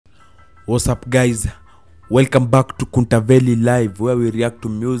What's up, guys? Welcome back to Kuntaveli Live, where we react to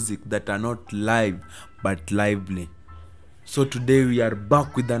music that are not live but lively. So today we are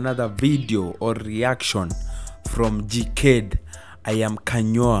back with another video or reaction from Kade. I am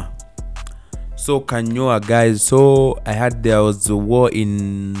Kanyoa. So Kanyoa, guys, so I heard there was a war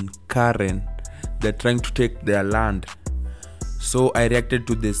in Karen. They're trying to take their land. So I reacted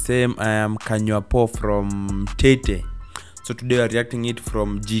to the same. I am Kanyoa Po from Kade. So today we are reacting it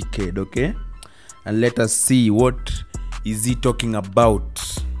from Kade, okay? And let us see what is he talking about.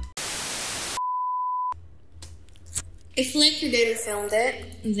 If Lecter didn't film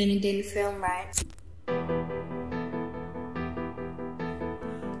it, then it didn't film right.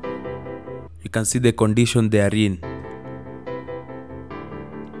 You can see the condition they are in.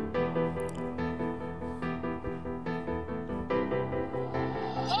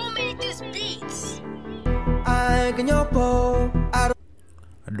 Who made this beat? I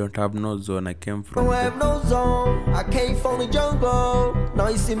don't have no zone. I came from I have no zone. I came from the jungle. Now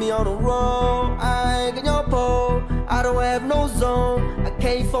you see me on the road. I ain't got your pole. I don't have no zone. I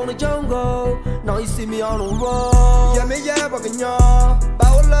came from the jungle. Now you see me on the road.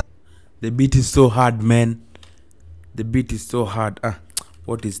 The beat is so hard, man. The beat is so hard.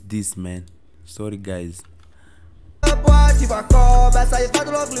 What is this, man? Sorry, guys.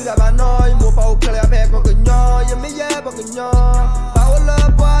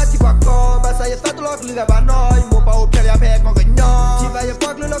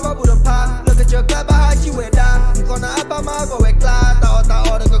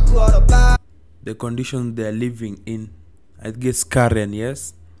 The conditions they are living in, I guess Karen,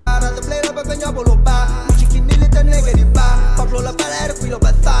 yes?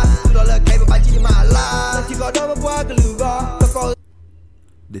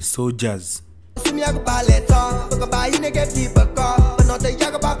 The soldiers.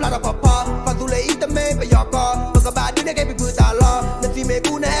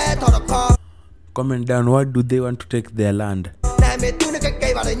 Comment down, why do they want to take their land?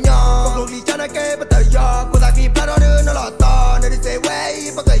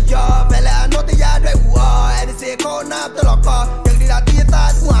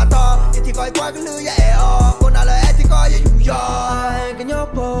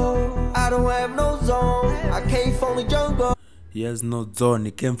 I don't have no zone. I came from the jungle. He has no zone.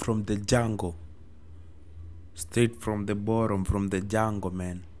 He came from the jungle. Straight from the bottom, from the jungle,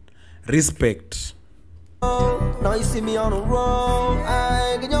 man. Respect. Now you see me on the road.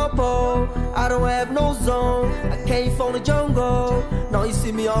 I ain't got your pole. I don't have no zone. I came from the jungle. Now you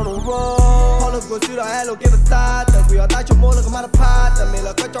see me on the road. All of go to the hello, give a thought. We are not your more like a matter pot. The mill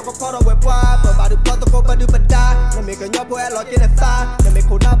of a chocolate pot of web wide. But by the protocol, but do but die. The make a yopo at lock in a thigh. The make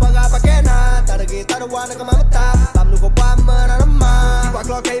cold up a cannot. That again, that one like a mama top. I'm looking for one man and a man. If I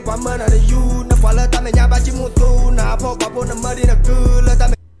clock a one man and you. The wallet, I'm a yabachimutu. Now pop up on the mud in a cool.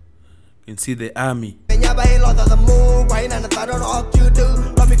 You can see the army.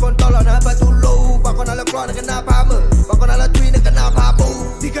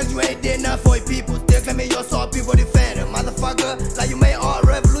 Because you ain't did enough for your people. Still claiming your soul, people defend it. Motherfucker, like you made all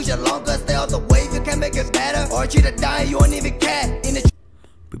revolution longer. Stay off the wave, you can make it better. Or cheat or die, you don't even care. In the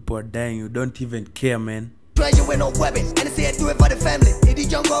People are dying, you don't even care, man. treasure with no weapons, and they say I do it for the family. In the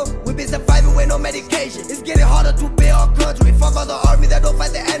jungle, we been surviving with no medication. It's getting harder to build our country. Fuck all the army that don't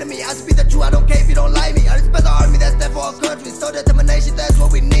fight the enemy. I speak the truth, I don't care if you don't like me. I respect the army that's there for our country. So determination, that's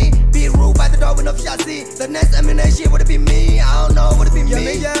what we need. Being ruled by the dog with no shot see. The next ammunition, would it be me? I don't know, would it be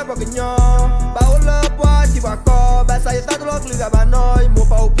me? Yeah, broken young. Bao love, what you are called. Best I thought to look like I know.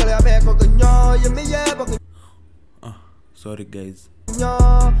 Move out, play a back, broken young. Yeah, broken. Sorry, guys.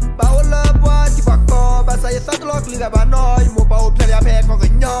 Bao love, what you are called. Best I thought to look like I know. Move out, play a back,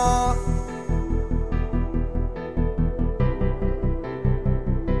 broken young.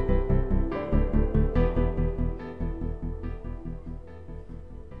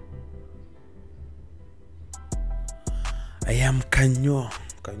 I am Kanyoa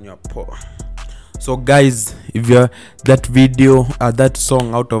Po. So guys, if you're that video that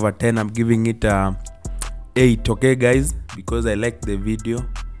song out of a 10, I'm giving it 8, okay guys, because I like the video.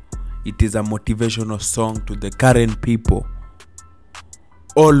 It is a motivational song to the current people.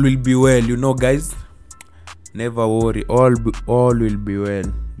 All will be well, you know guys. Never worry, all will be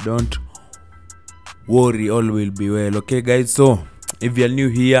well. Don't worry, all will be well, okay guys. So if you're new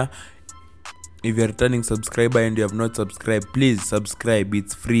here, if you're a returning subscriber and you have not subscribed, please subscribe.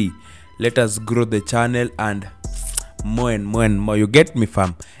 It's free. Let us grow the channel and more and more and more. You get me,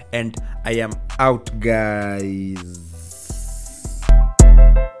 fam? And I am out, guys.